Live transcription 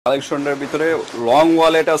কালেকশনের ভিতরে long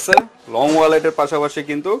wallet আছে, লং ওয়ালেটের পাশাপাশি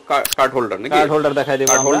কিন্তু কার্ড হোল্ডার নাকি? কার্ড হোল্ডার দেখাই দিব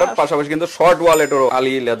কার্ড হোল্ডার পাশাপাশি কিন্তু শর্ট ওয়ালেটও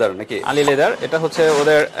আলি লেদার নাকি? আলি লেদার, এটা হচ্ছে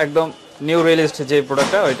ওদের একদম নিউ রিলিজড যে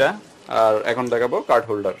প্রোডাক্টটা ওইটা। আর এখন দেখাবো কার্ড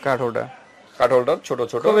হোল্ডার। কার্ড হোল্ডার ছোট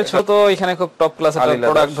ছোট, খুবই ছোট, এখানে খুব টপ ক্লাস একটা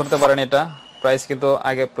প্রোডাক্ট ধরতে পারেন। এটা প্রাইস কিন্তু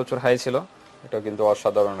আগে প্রচুর হাই ছিল, এটা কিন্তু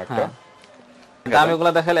অসাধারণ একটা।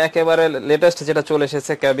 দামিগুলো দেখালে একেবারে লেটেস্ট যেটা চলে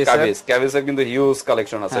এসেছে ক্যাবিসের কিন্তু হিউজ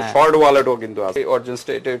কালেকশন আছে, শর্ট ওয়ালেটও কিন্তু আছে।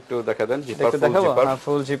 অরিজিনসটা এটা একটু দেখা দেন, zipper full zipper.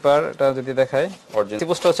 Full zipper এটা যদি দেখাই, অরিজিনাল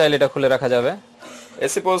পোস্টও চাইলে এটা খুলে রাখা যাবে।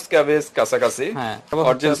 এসি পোস্ট ক্যাবিস কাছাকাছি, হ্যাঁ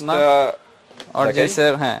অরিজিনালটা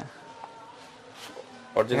অরিজিনাল, হ্যাঁ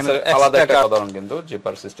অরিজিনাল আলাদা একটা সাধারণ কিন্তু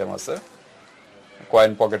জিপার সিস্টেম আছে,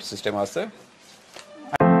 কয়েন পকেট সিস্টেম আছে।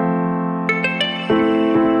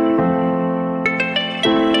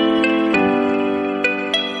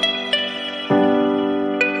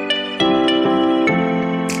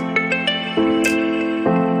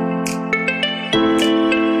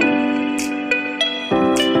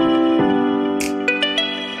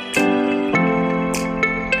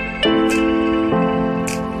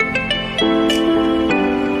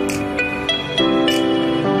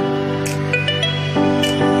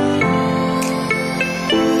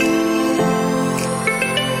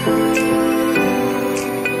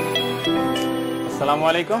 আসসালামু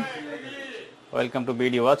আলাইকুম, welcome to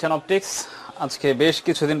BD watch and optics. আজকে বেশ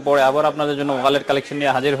কিছুদিন পরে আবার আপনাদের জন্য ওয়ালেট কালেকশন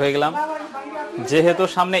নিয়ে হাজির হয়ে গেলাম। যেহেতু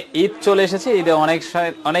সামনে ঈদ চলে এসেছে, ঈদে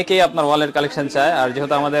অনেকেই আপনার ওয়ালেট কালেকশন চায়। আর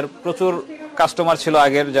যেহেতু আমাদের প্রচুর কাস্টমার ছিল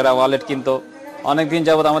আগের যারা ওয়ালেট কিনতো, অনেকদিন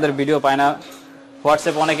যাবত আমাদের ভিডিও পায় না,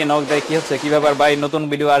 হোয়াটসঅ্যাপ অনেকে নক দেয় কি হচ্ছে, কি ব্যাপার ভাই, নতুন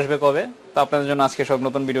ভিডিও আসবে কবে? তো আপনাদের জন্য আজকে সব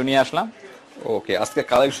নতুন ভিডিও নিয়ে আসলাম। ওকে, আজকে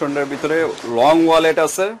কালেকশনের ভিতরে লং ওয়ালেট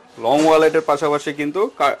আছে, লং ওয়ালেটের পাশাপাশি কিন্তু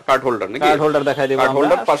কার্ড হোল্ডার নাকি? কার্ড হোল্ডার দেখাই দিব। কার্ড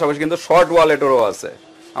হোল্ডার পাশাপাশি কিন্তু শর্ট ওয়ালেটেরও আছে।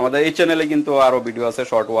 আমাদের এই চ্যানেলে কিন্তু আরো ভিডিও আছে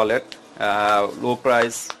short wallet, low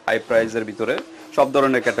price, high প্রাইসের ভিতরে সব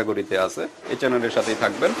ধরনের ক্যাটাগরিতে আছে। এই চ্যানেলের সাথেই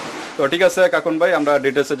থাকবেন। তো ঠিক আছে কাকুন ভাই, আমরা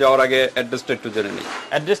ডিটেইলসে যাওয়ার আগে অ্যাড্রেসটা একটু জেনে নিই।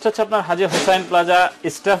 অ্যাড্রেসটা হচ্ছে আপনার হাজী Hossain plaza,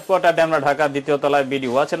 staff quarter, Demra, Dhaka, দ্বিতীয় তলায়, BD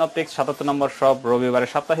watch and optics, 77 number shop. রবিবারে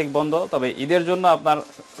সাপ্তাহিক বন্ধ, তবে ঈদের জন্য আপনার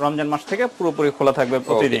রমজান মাস থেকে পুরোপুরি খোলা থাকবে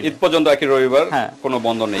প্রতিদিন। ঈদ পর্যন্ত একই রবিবার কোনো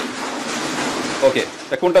বন্ধ নেই। ওকে,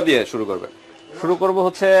 তা কোনটা দিয়ে শুরু করবেন? শুরু করব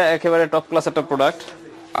হচ্ছে একেবারে টপ ক্লাস একটা প্রোডাক্ট,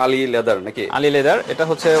 আলি লেদার নাকি? আলি লেদার, এটা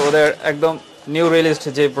হচ্ছে ওদের একদম নিউ রিলিজড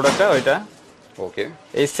যে প্রোডাক্টটা ওইটা। ওকে,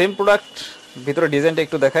 এই সেম প্রোডাক্ট ভিতরে ডিজাইনটা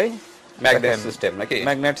একটু দেখাই। ম্যাগনেট সিস্টেম নাকি?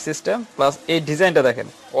 ম্যাগনেট সিস্টেম প্লাস এই ডিজাইনটা দেখেন,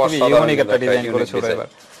 খুবই ইউনিক একটা ডিজাইন করেছে ওরা এবার।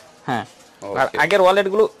 হ্যাঁ, আর আগের ওয়ালেট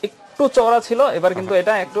গুলো একটু চওড়া ছিল, এবার কিন্তু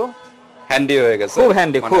এটা একটু হ্যান্ডি হয়ে গেছে, খুব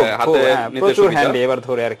হ্যান্ডি, খুব হাতে প্রচুর হ্যান্ডি এবার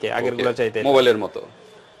ধরে আর কি, আগের গুলো চাইতে মোবাইলের মতো।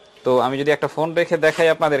 তো আমি যদি একটা ফোন রেখে দেখাই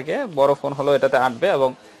আপনাদেরকে, বড় ফোন হলো এটাতে আটবে এবং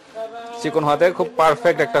চিকন হাতে খুব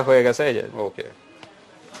পারফেক্ট একটা হয়ে গেছে এই যে। ওকে,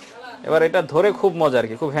 এবার এটা ধরে খুব মজা আর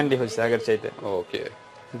কি, খুব হ্যান্ডি হয়েছে আগের চাইতে। ওকে,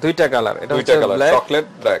 দুইটা কালার, এটা হচ্ছে ব্ল্যাক, চকলেট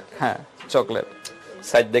ব্ল্যাক। হ্যাঁ চকলেট,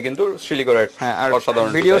 সাইড দিয়ে কিন্তু সিলিকনের। হ্যাঁ, আর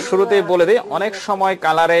ভিডিও শুরুতেই বলে দেই, অনেক সময়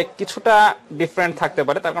কালারে কিছুটা ডিফারেন্ট থাকতে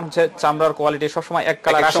পারে, তার কারণ হচ্ছে চামড়ার কোয়ালিটি সব সময় এক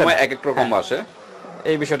কালার আসে না, এক এক রকম আসে।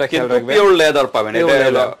 এই বিষয়টা খেয়াল রাখবেন। পিওর লেদার পাবেন এটা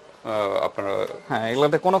হলো আপনারা। হ্যাঁ,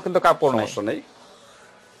 এগুলাতে কোনো কিন্তু কাপড় নেই।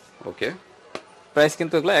 ওকে, প্রাইস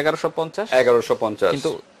কিন্তু এগুলা 1150।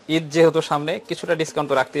 কিন্তু ঈদ যেহেতু সামনে, কিছুটা ডিসকাউন্ট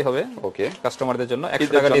তো রাখতেই হবে। ওকে, কাস্টমারদের জন্য 100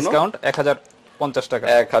 টাকা ডিসকাউন্ট, 1050 টাকা।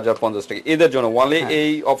 1050 টাকা ঈদের জন্য ওনলি।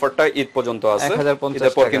 এই অফারটা ঈদ পর্যন্ত আছে,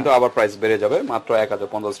 ঈদের পর কিন্তু আবার প্রাইস বেড়ে যাবে, মাত্র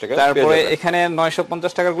 1050 টাকা। তারপরে এখানে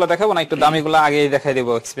 950 টাকার গুলো দেখাবো না, একটু দামিগুলো আগেই দেখাই দিব,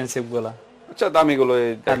 এক্সপেন্সিভ গুলো। আচ্ছা,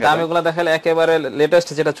 দামিগুলো দেখালে একেবারে লেটেস্ট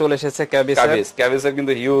যেটা চলে এসেছে ক্যাবিসের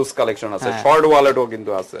কিন্তু হিউজ কালেকশন আছে, শর্ট ওয়ালেটও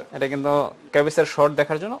কিন্তু আছে। এটা কিন্তু ক্যাবিসের শর্ট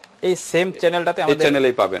দেখার জন্য এই সেম চ্যানেলটাতে আমাদের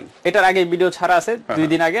চ্যানেলেই পাবেন। এটার আগে ভিডিও ছাড়া আছে, 2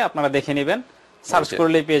 দিন আগে, আপনারা দেখে নেবেন, সার্চ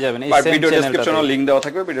করলেই পেয়ে যাবেন। এই সেম ভিডিও ডেসক্রিপশনে লিংক দেওয়া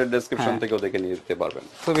থাকবে, ভিডিও ডেসক্রিপশন থেকেও দেখে নিতে পারবেন।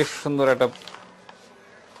 খুবই সুন্দর একটা,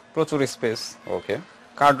 প্রচুর স্পেস। ওকে,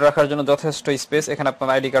 কার্ড রাখার জন্য যথেষ্ট স্পেস, এখানে আপনার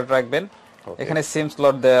আইডি কার্ড রাখবেন, এখানে সিম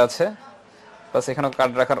স্লট দেয়া আছে, প্লাস এখানে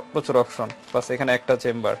কার্ড রাখার প্রচুর অপশন, প্লাস এখানে একটা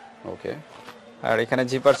চেম্বার। ওকে, আর এখানে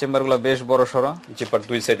জিপার চেম্বারগুলো বেশ বড় সরো, জিপার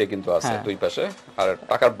দুই সাইডে কিন্তু আছে, দুই পাশে। আর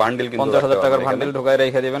টাকার বান্ডেল কিন্তু 50,000 টাকার বান্ডেল ঢোকায়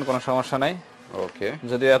রেখে দিবেন, কোনো সমস্যা নাই। ওকে,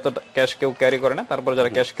 যদি এত ক্যাশ কেউ ক্যারি করে না, তারপর যারা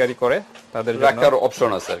ক্যাশ ক্যারি করে তাদের জন্য রাখার অপশন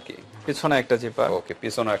আছে আর কি। পিছনে একটা জিপার। ওকে,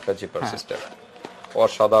 পিছনে একটা জিপার সিস্টেম,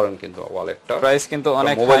 অসাধারণ কিন্তু ওয়ালেটটা। প্রাইস কিন্তু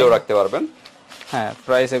অনেক, মোবাইলও রাখতে পারবেন। হ্যাঁ,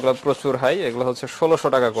 প্রাইস এগুলো প্রচুর হাই, এগুলো হচ্ছে 1600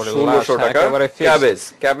 টাকা করে। 1600 টাকা একেবারে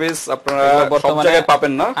ক্যাবিস আপনারা সব জায়গায়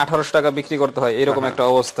পাবেন না, 1800 টাকা বিক্রি করতে হয়, এরকম একটা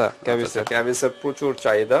অবস্থা ক্যাবিসের প্রচুর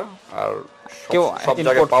চাহিদা, আর কেউ সব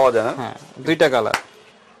জায়গায় পাওয়া যায় না। হ্যাঁ, দুইটা কালার,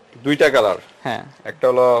 দুইটা কালার, হ্যাঁ একটা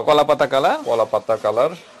হলো কলা পাতা কালার, কলা পাতা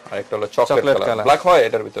কালার, আর একটা হলো chocolate chocolate colour. Colour. Black হয়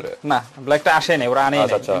এটার ভিতরে? না ব্ল্যাকটা আসে নাই, ওরা আনেই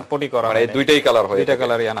আচ্ছা নাই, আচ্ছা, ইম্পোর্টই করা মানে হয় এই দুইটাই কালার হয়, দুইটা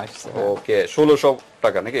কালারই আনা হয়েছে। ওকে 1600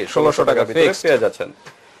 টাকা নাকি? 1600 টাকা ভিতরে fixed। পেয়ে যাচ্ছেন।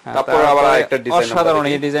 তারপর আবার একটা ডিজাইন, অসাধারণ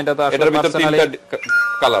এই ডিজাইনটা তো আসলে এটার ভিতরে পার্সোনালি তিনটা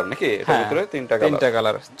কালার নাকি? এটার ভিতরে তিনটা কালার, তিনটা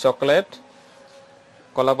কালার, চকলেট,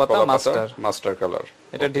 কলা পাতা, মাস্টার। Master colour.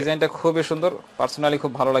 এটা ডিজাইনটা খুবই সুন্দর, পার্সোনালি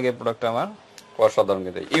খুব ভালো লাগে প্রোডাক্টটা আমার। অসাধারণ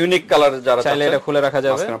কিন্তু ইউনিক কালার, যারা চাইলে এটা খুলে রাখা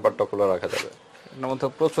যাবে, মাঝখানে পাটটা খুলে রাখা যাবে। এর মধ্যে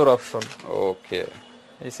প্রচুর অপশন। ওকে,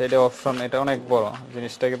 এই সাইডে অপশন, এটা অনেক বড়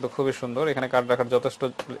জিনিসটা কিন্তু খুবই সুন্দর, এখানে কার্ড রাখার যথেষ্ট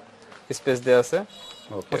স্পেস দেওয়া আছে।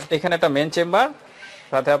 ওকে, এখানে একটা মেন চেম্বার,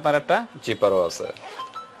 সাথে আপনার একটা জিপারও আছে।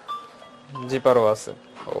 জিপারও আছে।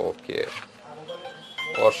 ওকে,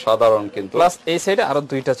 অসাধারণ কিন্তু। প্লাস এই সাইডে আরো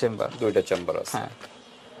দুইটা চেম্বার, দুইটা চেম্বার আছে। হ্যাঁ,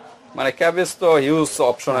 মানে ক্যাবেজ তো হিউজ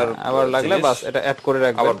অপশনের, আবার লাগলে বাস এটা অ্যাড করে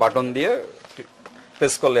রাখবেন। আবার বাটন দিয়ে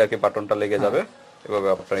প্রেস করলে আর কি বাটনটা লেগে যাবে, এভাবে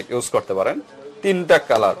আপনারা ইউজ করতে পারেন। তিনটা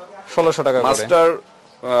কালার 1600 টাকা করে। মাস্টার,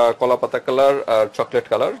 কলা পাতা কালার আর চকলেট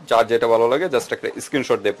কালার, যার যেটা ভালো লাগে জাস্ট একটা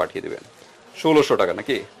স্ক্রিনশট দিয়ে পাঠিয়ে দিবেন। 1600 টাকা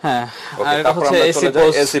নাকি? হ্যাঁ, ওকে, আর এটা তারপর হচ্ছে আমরা এসি চলে যাই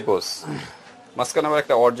পোস্ট। AC post. মাঝখানে আবার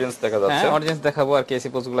একটা অডিয়েন্স দেখা যাচ্ছে। হ্যাঁ, অডিয়েন্স দেখাবো আর কি, এসি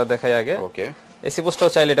পোস্টগুলো দেখাই আগে। ওকে, এসি পোস্টটাও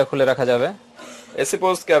চাইলে এটা খুলে রাখা যাবে। এসি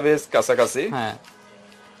পোস্ট ক্যাবেজ কাছাকাছি। হ্যাঁ,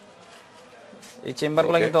 এই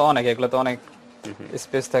চেম্বারগুলো কিন্তু অনেক, এগুলো তো অনেক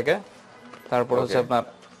স্পেস থাকে। তারপর হচ্ছে আপনার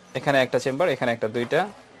এখানে একটা চেম্বার, এখানে একটা, দুইটা,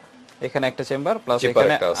 এখানে একটা চেম্বার, প্লাস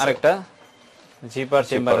এখানে আরেকটা জিপার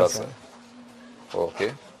চেম্বার আছে। ওকে,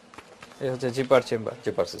 এই হচ্ছে জিপার চেম্বার,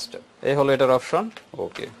 জিপার সিস্টেম। এই হলো এটার অপশন।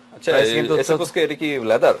 ওকে, আচ্ছা এসি পোস্ট এটা কি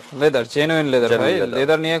লেদার? লেদার, জেনুইন লেদার ভাই,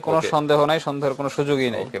 লেদার নিয়ে কোনো সন্দেহ নাই, সন্দেহের কোনো সুযোগই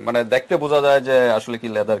নেই। ওকে, মানে দেখতে বোঝা যায় যে আসলে কি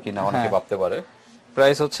লেদার কিনা, অনেকে ভাবতে পারে।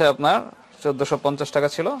 প্রাইস হচ্ছে আপনার 1450 টাকা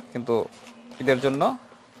ছিল, কিন্তু ঈদের জন্য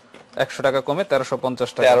 100 টাকা কমে 1350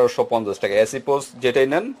 টাকা। 1350 টাকা। এসি পোস্ট যেটাই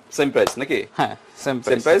নেন সেম প্রাইস নাকি? হ্যাঁ, সেম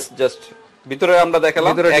প্রাইস, জাস্ট ভিতরে আমরা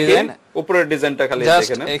দেখালাম একই, উপরের ডিজাইনটা খালি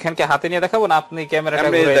দেখে নেন। এখানকে হাতে নিয়ে দেখাবো না, আপনি ক্যামেরাটা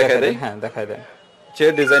ঘুরে দেখাই দেন। হ্যাঁ, দেখাই দেন। যে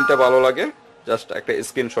ডিজাইনটা ভালো লাগে জাস্ট একটা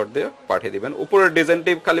স্ক্রিনশট দিয়ে পাঠিয়ে দিবেন। উপরের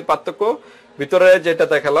ডিজাইনটি খালি পার্থক্য, ভিতরে যেটা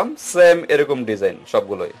দেখালাম সেম এরকম ডিজাইন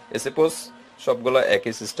সবগুলোই। এসি পোস্ট সবগুলো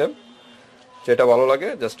একই সিস্টেম, যেটা ভালো লাগে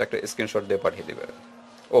জাস্ট একটা স্ক্রিনশট দিয়ে পাঠিয়ে দিবেন।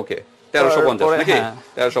 ওকে, 1350 নাকি?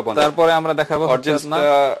 1350। তারপরে আমরা দেখাবো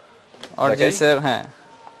অরিজিনসের, হ্যাঁ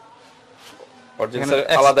অরিজিনসের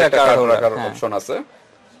আলাদা একটা কার্ড রাখার অপশন আছে।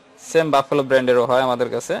 সেম বাফেলো ব্র্যান্ডেরও হয় আমাদের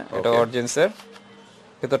কাছে, এটা অরিজিনসের।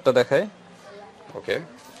 ভিতরটা দেখাই। ওকে,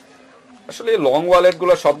 আসলে লং ওয়ালেট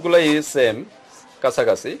গুলো সবগুলাই সেম,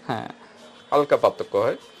 কাছাকাছি। হ্যাঁ, হালকা পার্থক্য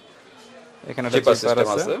হয়। এখানে একটা জিপার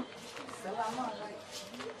আছে।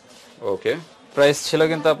 ওকে, প্রাইস ছিল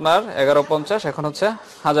কিন্তু আপনার 1150, এখন হচ্ছে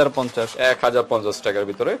 1050। 1050 টাকার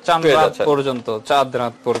ভিতরে চাঁদ রাত পর্যন্ত, চাঁদ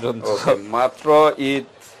রাত পর্যন্ত। ওকে, মাত্র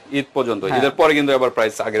ঈদ পর্যন্ত। ঈদের পরে কিন্তু আবার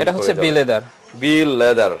প্রাইস আগের মতো এটা হচ্ছে বি লেদার, বি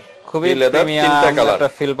লেদার, খুবই প্রিমিয়াম একটা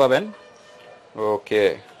ফিল পাবেন। ওকে,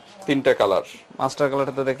 তিনটা কালার। মাস্টার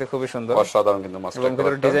কালারটা তো দেখতে খুবই সুন্দর, অসাধারণ কিন্তু মাস্টার এবং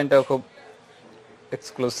ভিতরের ডিজাইনটাও খুব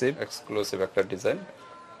এক্সক্লুসিভ একটা ডিজাইন।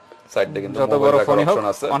 সাইডে কিন্তু যত বড় ফোনই হোক অপশন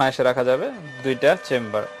আছে, অনায়াসে রাখা যাবে। দুইটা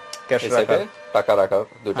চেম্বার, ক্যাশ রাখার, টাকা রাখার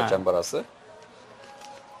দুইটা চেম্বার আছে।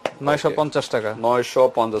 950 টাকা।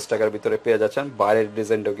 950 টাকার ভিতরে পেয়ে যাচ্ছেন। বাইরের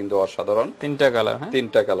ডিজাইনটাও কিন্তু অসাধারণ। তিনটা কালার, হ্যাঁ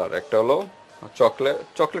তিনটা কালার, একটা হলো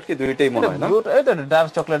চকলেট কি দুইটাই মনে হয় না? এটা ডার্ক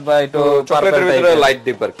চকলেট বা একটু চকলেটের ভিতরে লাইট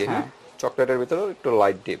ডিপ আর কি। হ্যাঁ, চকলেটের ভিতরে একটু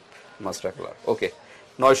লাইট ডিপ মাস্টার কালার। ওকে,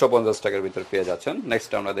 950 টাকার ভিতরে পেয়ে যাচ্ছেন।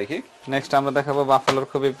 নেক্সট আমরা দেখি। নেক্সট আমরা দেখাবো বাফেলোর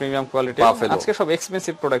খুবই প্রিমিয়াম কোয়ালিটি। আজকে সব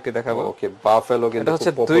এক্সপেন্সিভ প্রোডাক্টই দেখাবো। ওকে, বাফেলো কিন্তু এটা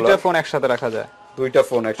হচ্ছে দুইটা ফোন একসাথে রাখা যায়। দুইটা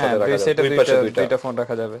ফোন একসাথে রাখা যায়, দুই পাশে দুইটা ফোন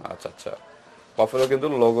রাখা যাবে। আচ্ছা আচ্ছা, বাফেলো কিন্তু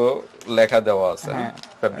লোগো লেখা দেওয়া আছে,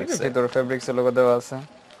 ফেব্রিক্স এর ভিতরে ফেব্রিক্স এর লোগো দেওয়া আছে।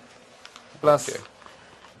 প্লাস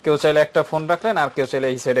কেউ চাইলে একটা ফোন রাখলেন, আর কেউ চাইলে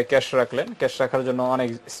এই সাইডে ক্যাশ রাখলেন। ক্যাশ রাখার জন্য অনেক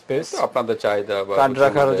স্পেস, আপনাদের চাহিদা বা কার্ড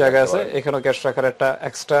রাখার জায়গা আছে। এখানেও ক্যাশ রাখার একটা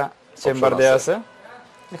এক্সট্রা চেম্বার দেওয়া আছে।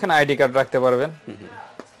 এখানে আইডি কার্ড রাখতে পারবেন।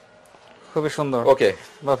 খুবই সুন্দর। ওকে,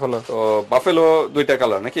 বাফেলো। তো বাফেলো দুইটা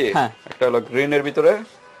কালার নাকি? একটা হলো গ্রিন এর ভিতরে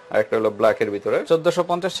আর একটা হলো ব্ল্যাক এর ভিতরে।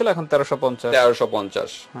 1450 ছিল, এখন 1350।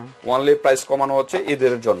 1350 ওনলি প্রাইস কমানো হচ্ছে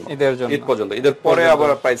ঈদের জন্য, ঈদ পর্যন্ত। ঈদের পরে আবার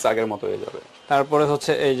প্রাইস আগের মতো হয়ে যাবে। তারপরে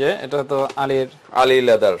হচ্ছে এই যে এটা তো আলী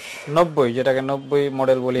লেদার 90, যেটাকে 90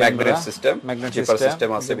 মডেল বলি আমরা। ম্যাগনেট সিস্টেম, জিপার সিস্টেম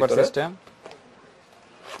আছে ভিতরে।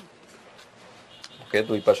 ওকে,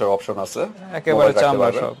 দুই পাশের অপশন আছে, একেবারে চামড়া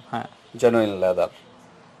সব। হ্যাঁ, জেনুইন লেদার।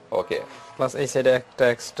 ওকে, প্লাস এই সাইডে একটা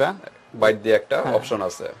এক্সট্রা বাইট দিয়ে একটা অপশন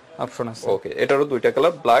আছে। ওকে, এটারও দুইটা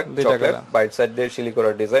colour, black chocolate, byte side দিয়ে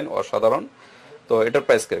সিলিকনের ডিজাইন, অসাধারণ। তো এটার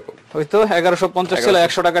প্রাইস কিরকম? ওই তো 1150 ছিল,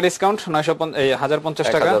 100 টাকা ডিসকাউন্ট, 950 এই 1050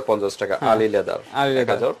 টাকা। 1050 টাকা আলী লেদার,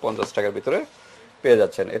 1050 টাকার ভিতরে পেয়ে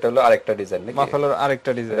যাচ্ছেন। এটা হলো আরেকটা ডিজাইন নাকি? বাফেলোর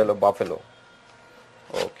আরেকটা ডিজাইন, এটা হলো বাফেলো।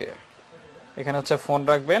 ওকে, এখানে হচ্ছে ফোন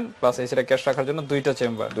রাখবেন প্লাস এই সাইডে ক্যাশ রাখার জন্য দুইটা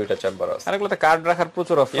চেম্বার আছে। আর এগুলোতে কার্ড রাখার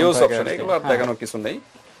প্রচুর অপশন ইউজ থাকে, অপশন, এগুলো আর দেখানোর কিছু নেই।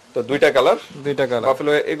 তো দুইটা কালার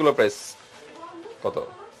বাফেলো। এগুলো প্রাইস কত?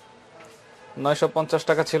 950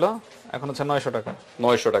 টাকা ছিল, এখন হচ্ছে 900 টাকা।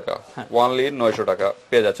 900 টাকা, ওয়ানলি 900 টাকা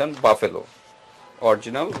পেয়ে যাচ্ছেন বাফেলো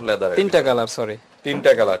অরিজিনাল লেদার। তিনটা কালার, সরি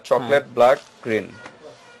তিনটা কালার, চকলেট, ব্ল্যাক, গ্রিন,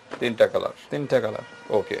 তিনটা কালার।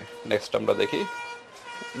 ওকে, নেক্সট আমরা দেখি।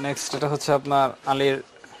 নেক্সট এটা হচ্ছে আপনার আলীর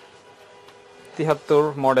 73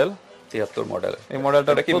 মডেল। এই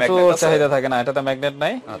মডেলটা প্রচুর চাহিদা থাকে না, এটাতে ম্যাগনেট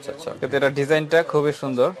নাই। আচ্ছা, কিন্তু এটা ডিজাইনটা খুবই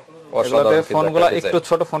সুন্দর। এগুলোতে ফোনগুলো একটু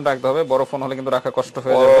ছোট ফোন রাখতে হবে, বড় ফোন হলে কিন্তু রাখা কষ্ট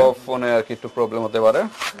হয়ে যাবে। বড় ফোনে আর কি একটু প্রবলেম হতে পারে।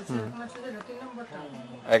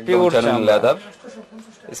 একদম চ্যানেল লেদার।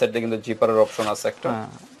 এই সাইডে কিন্তু জিপারের অপশন আছে একটা।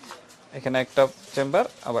 এখানে একটা চেম্বার,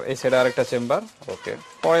 আবার এই সাইডে আরেকটা চেম্বার। ওকে,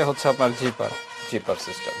 পরে হচ্ছে আপনার জিপার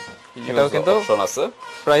সিস্টেম। এটাও কিন্তু অপশন আছে,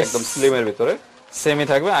 প্রাইস একদম স্লিমের ভিতরে সেমই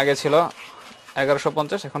থাকবে। আগে ছিল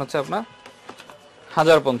 1150, এখন হচ্ছে আপনার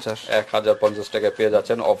 1050। 1050 টাকা পেয়ে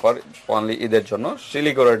যাচ্ছেন অফার অনলি ঈদের জন্য।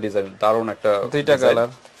 সিলিকনের ডিজাইন, দারুন একটা। দুইটা কালার,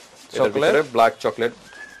 চকলেট, ব্ল্যাক চকলেট,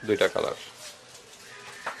 দুইটা কালার।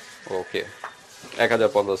 ওকে,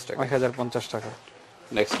 1050 টাকা। 1050 টাকা।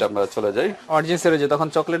 নেক্সট আমরা চলে যাই অরিজিন সিরিজে, তখন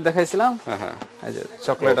চকলেট দেখাইছিলাম। হ্যাঁ, এই যে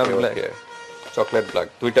চকলেট আর ব্ল্যাক। চকলেট ব্ল্যাক,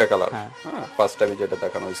 দুইটা কালার। হ্যাঁ, ফার্স্ট টাইম যেটা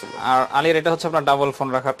দেখানো হয়েছিল। আর আলীর এটা হচ্ছে আপনার ডাবল ফোন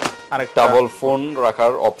রাখার আরেকটা ডাবল ফোন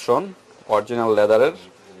রাখার অপশন, অরিজিনাল লেদারের।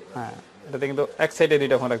 হ্যাঁ, এটাতে কিন্তু এক সাইডে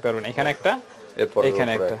দুইটা ফোন রাখতে পারবেন, এখানে একটা, এরপর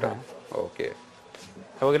এখানে একটা। ওকে,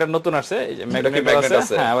 এবং এটা নতুন আসছে, এই যে ম্যাগনেট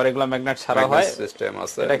আছে। হ্যাঁ, আবার এগুলা ম্যাগনেট ছাড়া হয়, সিস্টেম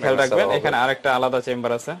আছে, এটা খেয়াল রাখবেন। এখানে আরেকটা আলাদা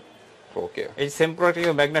চেম্বার আছে। ওকে, এই সেম প্রোডাক্ট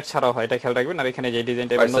কিন্তু ম্যাগনেট ছাড়া হয়, এটা খেয়াল রাখবেন। আর এখানে যে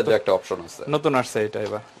ডিজাইনটা নতুন একটা অপশন আছে, নতুন আসছে এটা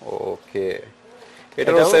এবার। ওকে,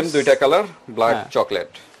 এটাও সেম দুইটা কালার, ব্ল্যাক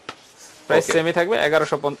চকলেট। প্রাইস সেমই থাকবে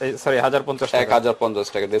 1050 টাকা। 1050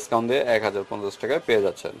 টাকা ডিসকাউন্ট দিয়ে 1050 টাকা পেয়ে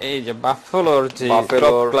যাচ্ছেন। এই যে বাফেলোর যে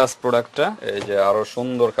টপ ক্লাস প্রোডাক্টটা, এই যে আরো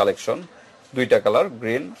সুন্দর কালেকশন, দুইটা কালার,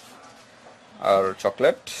 গ্রিন আর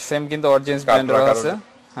চকলেট। সেম কিন্তু অরিজিনাল ব্র্যান্ডের আছে,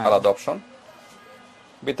 আলাদা অপশন।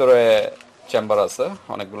 ভিতরে চেম্বার আছে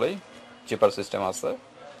অনেকগুলাই, চিপার সিস্টেম আছে।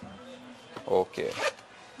 ওকে,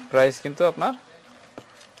 প্রাইস কিন্তু আপনার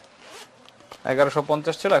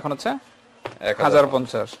 1150 ছিল, এখন হচ্ছে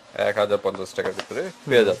 1050 টাকার ভিতরে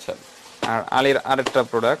পেয়ে যাচ্ছেন। আর আলীর আরেকটা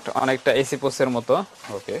প্রোডাক্ট অনেকটা এসি পোসের মতো।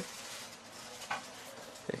 ওকে,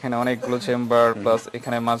 এখানে অনেকগুলো চেম্বার প্লাস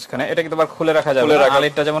এখানে মাঝখানে, এটা কিন্তু আবার খুলে রাখা যাবে না।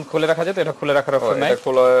 আলীরটা যেমন খুলে রাখা যায়, তো এটা খুলে রাখার অপশন নাই। এটা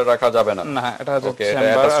খুলে রাখা যাবে না। না, এটা হচ্ছে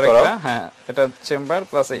চেম্বার আরেকটা। হ্যাঁ, এটা চেম্বার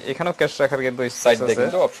প্লাস এখানেও ক্যাশ রাখার কিন্তু সাইড দিয়ে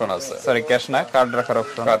কিন্তু অপশন আছে। সরি, ক্যাশ না, কার্ড রাখার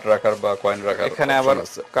অপশন। কার্ড রাখার বা কয়েন রাখার এখানে আবার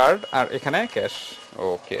কার্ড আর এখানে ক্যাশ।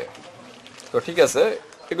 ওকে, তো ঠিক আছে।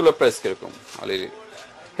 এগুলো প্রাইস কিরকম আলী?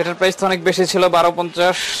 এটার প্রাইস তো অনেক বেশি ছিল,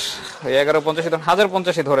 1250, 1150,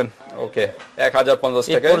 1050 ধরেন। ওকে, 1050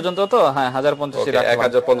 টাকা পর্যন্ত তো। হ্যাঁ, 1050 রাখলাম।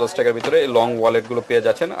 1050 টাকার ভিতরে এই লং ওয়ালেট গুলো পেয়ে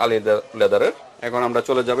যাচ্ছেন আলী লেদারের। এখন আমরা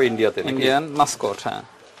চলে যাব ইন্ডিয়াতে। Indian Mascot. হ্যাঁ,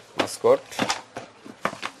 মাস্কট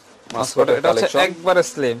এটা হচ্ছে একবারে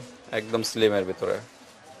স্লিম, একদম স্লিমের ভিতরে।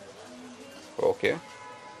 ওকে,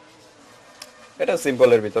 এটা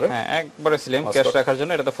সিম্পলের ভিতরে। হ্যাঁ, একবারে স্লিম, ক্যাশ রাখার জন্য।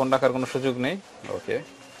 এটাতে ফোন রাখার কোনো সুযোগ নেই। ওকে,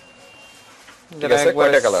 ঠিক আছে।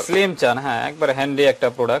 কয়টা কালার? স্লিম চান, হ্যাঁ, একবারে হ্যান্ডি একটা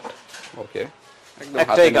প্রোডাক্ট। ওকে, একদম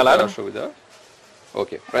একটাই কালার, সুবিধা।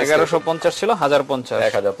 ওকে, 1150 ছিল, 1050।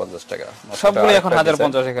 1050 টাকা সবগুলো এখন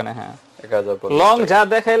 1050 এখানে। হ্যাঁ, 1050 লং যা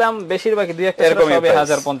দেখাইলাম বেশিরভাগই দুই একটা সবই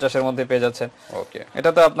 1050 এর মধ্যে পেয়ে যাচ্ছেন। ওকে, এটা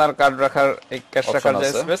তো আপনার কার্ড রাখার, এই ক্যাশ রাখার যে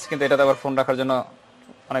স্পেস, কিন্তু এটাতে আবার ফোন রাখার জন্য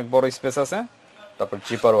অনেক বড় স্পেস আছে। তারপর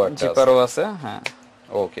জিপারও আছে। হ্যাঁ,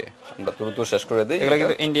 ওকে, আমরা দ্রুত শেষ করে দেই। এগুলো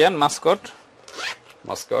কিন্তু ইন্ডিয়ান মাস্কট।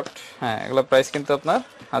 হ্যাঁ, এগুলো প্রাইস কিন্তু আপনার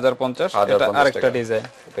 1050। এটা আরেকটা ডিজাইন,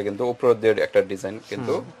 এটা কিন্তু উপর দিয়ে একটা ডিজাইন,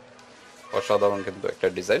 কিন্তু অসাধারণ কিন্তু একটা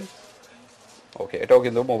ডিজাইন। ওকে, এটাও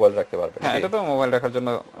কিন্তু মোবাইল রাখতে পারবেন। হ্যাঁ, এটা তো মোবাইল রাখার জন্য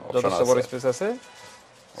যথেষ্ট বড় স্পেস আছে।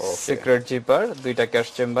 সিক্রেট জিপার, দুইটা ক্যাশ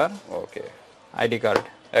চেম্বার। ওকে, আইডি কার্ড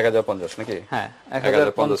 1050 নাকি? হ্যাঁ,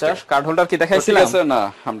 1050। কার্ড হোল্ডার কি দেখাইছিলাম? ঠিক আছে, না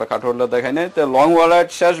আমরা কার্ড হোল্ডার দেখাই নাই। তো লং ওয়ালেট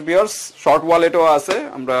শেষ ভিউয়ার্স, শর্ট ওয়ালেটও আছে,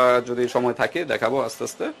 আমরা যদি সময় থাকে দেখাবো আস্তে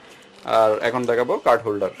আস্তে। আর এখন দেখাবো কার্ড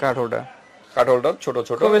হোল্ডার। ছোট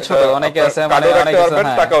ছোট, খুবই ছোট। অনেকে আছে মানে অনেক কিছু,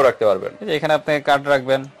 টাকাও রাখতে পারবেন। এই যে এখানে আপনি কার্ড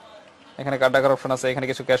রাখবেন, এখানে কার্ড রাখার অপশন আছে, এখানে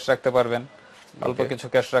কিছু ক্যাশ রাখতে পারবেন, অল্প কিছু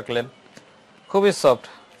ক্যাশ রাখলেন। খুবই সফট,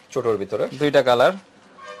 ছোটর ভিতরে, দুইটা কালার।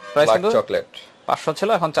 প্রাইস কিন্তু চকলেট 500 ছিল,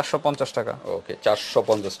 এখন 450 টাকা। ওকে,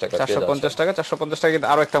 450 টাকা। 450 টাকা কিন্তু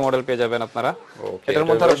আরো একটা মডেল পেয়ে যাবেন আপনারা। এটার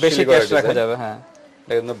মধ্যে আরো বেশি ক্যাশ রাখা যাবে। হ্যাঁ,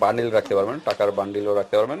 এটা কিন্তু বান্ডিল রাখতে পারবেন, টাকার বান্ডিলও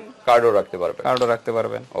রাখতে পারবেন, কার্ডও রাখতে পারবেন। কার্ডও রাখতে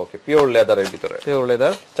পারবেন। ওকে, পিওর লেদারের ভিতরে, পিওর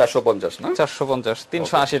লেদার 450 না? 450,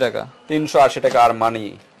 380 টাকা। 380 টাকা। আর মানি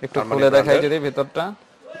একটু খুলে দেখাই যদি ভিতরটা।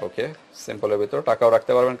 ওকে, সিম্পলের ভিতর টাকাও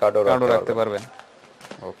রাখতে পারবেন, কার্ডও রাখতে পারবেন।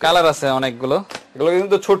 কালার আছে অনেকগুলো। এগুলো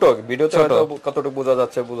কিন্তু ছোট, ভিডিওতে হয়তো কতটুকু বোঝা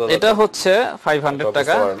যাচ্ছে। এটা হচ্ছে 500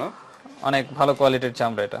 টাকা, অনেক ভালো কোয়ালিটির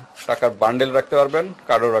চামড়া। এটা টাকার বান্ডেল রাখতে পারবেন,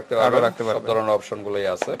 কার্ডও রাখতে পারবেন, সব ধরনের অপশনগুলোই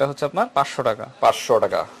আছে। এটা হচ্ছে আপনার 500 টাকা। 500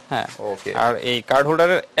 টাকা। হ্যাঁ, ওকে। আর এই কার্ড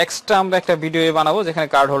হোল্ডারের এক্সট্রা আমরা একটা ভিডিও বানাবো, যেখানে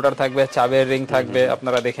কার্ড হোল্ডার থাকবে, চাবির রিং থাকবে,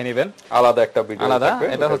 আপনারা দেখে নেবেন। আলাদা একটা ভিডিও আলাদা। থাকবে।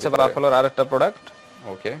 এটা হচ্ছে বাফালোর আরেকটা প্রোডাক্ট।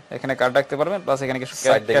 ওকে, এখানে কার্ড রাখতে পারবেন, প্লাস এখানে কিছু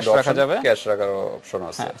ক্যাশ রাখা যাবে। ক্যাশ রাখার অপশন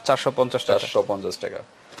আছে। 450 টাকা। 450 টাকা।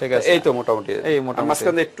 ঠিক আছে, এই তো মোটামুটি।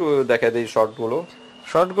 মাঝখানে একটু দেখাই দেই শর্টগুলো।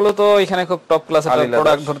 শর্টগুলো তো এখানে খুব টপ ক্লাসের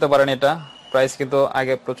প্রোডাক্ট ধরতে পারেন। এটা প্রাইস কিন্তু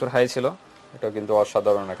আগে প্রচুর হাই ছিল। এটা কিন্তু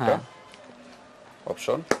অসাধারণ একটা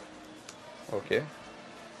অপশন। ওকে,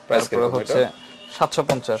 প্রাইস কত হচ্ছে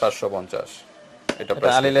 750। 750। এটা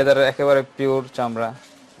প্রাইস আলি লেদারের একেবারে পিওর চামড়া।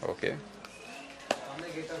 ওকে,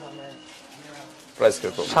 প্রাইস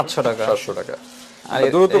কত? 700 টাকা। 700 টাকা। আর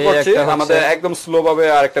দ্রুত করছি, আমাদের একদম স্লো ভাবে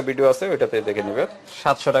আরেকটা ভিডিও আছে, ওইটাতে দেখে নেবেন।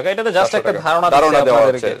 700 টাকা। এটাতে জাস্ট একটা ধারণা দেওয়া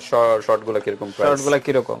হচ্ছে শর্টগুলো কিরকম প্রাইস, শর্টগুলো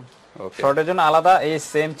কিরকম। শর্টের জন্য আলাদা এই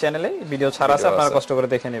সেম চ্যানেলে ভিডিও ছাড়া আছে, আপনারা কষ্ট করে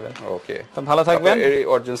দেখে নেবেন। ওকে, তো ভালো থাকবেন। এই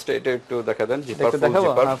অরিজিনসটা এটা একটু দেখা দেন, জিপার ফুল দেখাবো।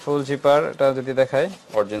 জিপার, ফুল জিপার এটা যদি দেখাই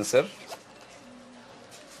অরিজিনসের।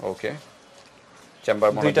 ওকে, চেম্বার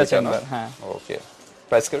মনে দুইটা চেম্বার। হ্যাঁ, ওকে।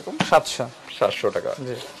 প্রাইস কিরকম? 700 টাকা।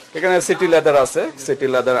 জি। এখানে সিটি লেদার আছে, সিটি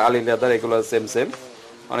লেদার, আলি লেদার, এগুলো সেম।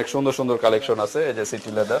 অনেক সুন্দর সুন্দর কালেকশন আছে। এই যে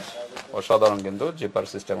সিটি লেদার, অসাধারণ কিন্তু। জিপার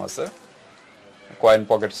সিস্টেম আছে, কয়েন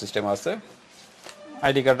পকেট সিস্টেম আছে,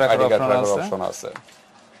 আইডি কার্ড রাখার অপশন আছে।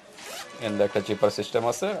 এন্ড একটা জিপার সিস্টেম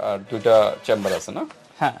আছে, আর দুইটা চেম্বার আছে না?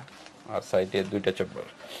 হ্যাঁ, আর সাইডে দুইটা চেম্বার,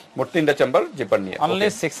 মোট 3টা চেম্বার জিপার নিয়ে। অনলি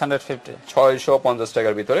 650। 650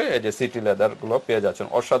 টাকার ভিতরে এই যে সিটি লেদার গুলো পেয়ে যাচ্ছেন,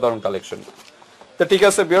 অসাধারণ কালেকশন। তো ঠিক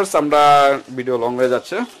আছে ভিউয়ার্স, আমরা ভিডিও লং হয়ে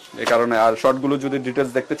যাচ্ছে এই কারণে, আর শর্টগুলো যদি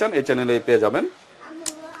ডিটেইলস দেখতে চান এই চ্যানেলে পেয়ে যাবেন।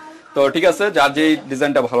 তো ঠিক আছে, যার যেই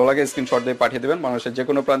ডিজাইনটা ভালো লাগে স্ক্রিনশট দিয়ে পাঠিয়ে দিবেন, বাংলাদেশের যে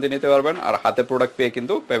কোনো প্রান্তে নিতে পারবেন। আর হাতে প্রোডাক্ট পেয়ে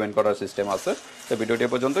কিন্তু পেমেন্ট করার সিস্টেম আছে। তো ভিডিওটি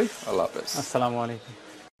পর্যন্তই, আল্লাহ হাফেজ। আসসালামু আলাইকুম।